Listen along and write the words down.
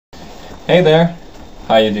Hey there,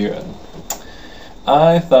 how you doing?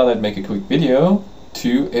 I thought I'd make a quick video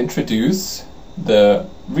to introduce the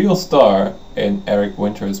real star in Aeric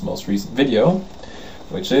Winter's most recent video,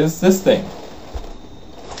 which is this thing.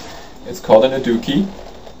 It's called an Aduki,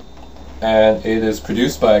 and it is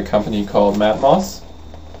produced by a company called Mathmos.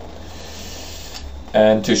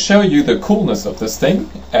 And to show you the coolness of this thing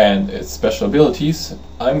and its special abilities,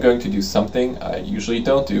 I'm going to do something I usually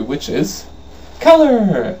don't do, which is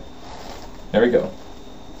color! There we go.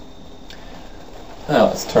 Now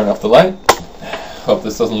let's turn off the light. Hope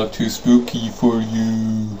this doesn't look too spooky for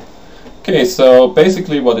you. Okay, so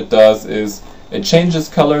basically what it does is it changes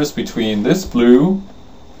colors between this blue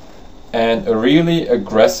and a really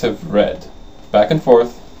aggressive red. Back and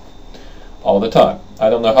forth all the time. I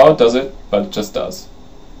don't know how it does it, but it just does.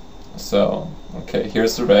 So, okay,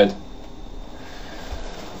 here's the red.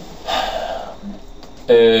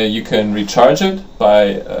 You can recharge it by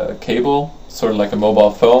a cable, sort of like a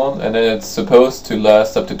mobile phone, and then it's supposed to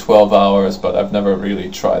last up to 12 hours, but I've never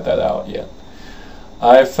really tried that out yet.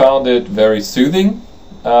 I found it very soothing.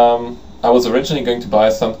 I was originally going to buy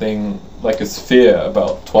something like a sphere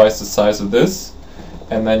about twice the size of this,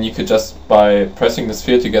 and then you could just, by pressing the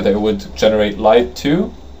sphere together, it would generate light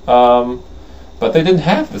too. But they didn't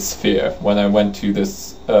have the sphere when I went to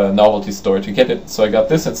this novelty store to get it, so I got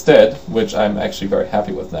this instead, which I'm actually very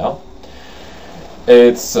happy with now.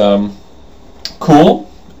 It's cool,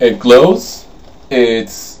 it glows,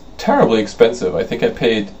 it's terribly expensive. I think I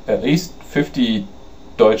paid at least 50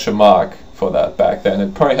 Deutsche Mark for that back then.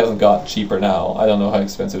 It probably hasn't gotten cheaper now. I don't know how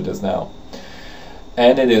expensive it is now.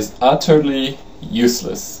 And it is utterly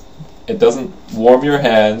useless. It doesn't warm your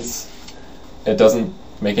hands, it doesn't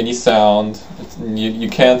make any sound, you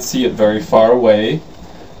can't see it very far away.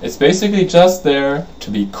 It's basically just there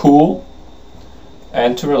to be cool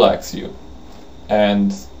and to relax you.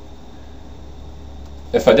 And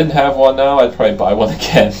if I didn't have one now, I'd probably buy one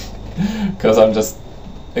again, because I'm just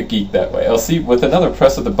a geek that way. I'll see, with another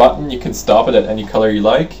press of the button you can stop it at any color you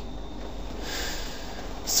like.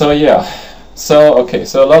 So yeah, okay,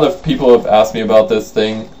 so a lot of people have asked me about this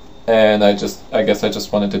thing, and I guess I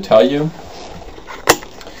just wanted to tell you.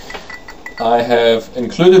 I have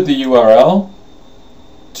included the URL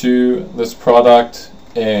to this product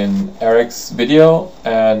in Eric's video,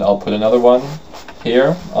 and I'll put another one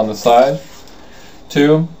here on the side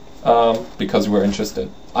too, because we're interested.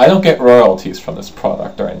 I don't get royalties from this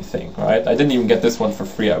product or anything, right? I didn't even get this one for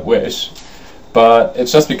free, I wish. But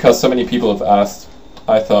it's just because so many people have asked,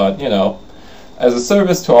 I thought, you know, as a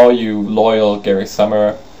service to all you loyal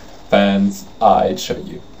GaeriSummer fans, I'd show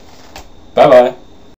you. Bye bye!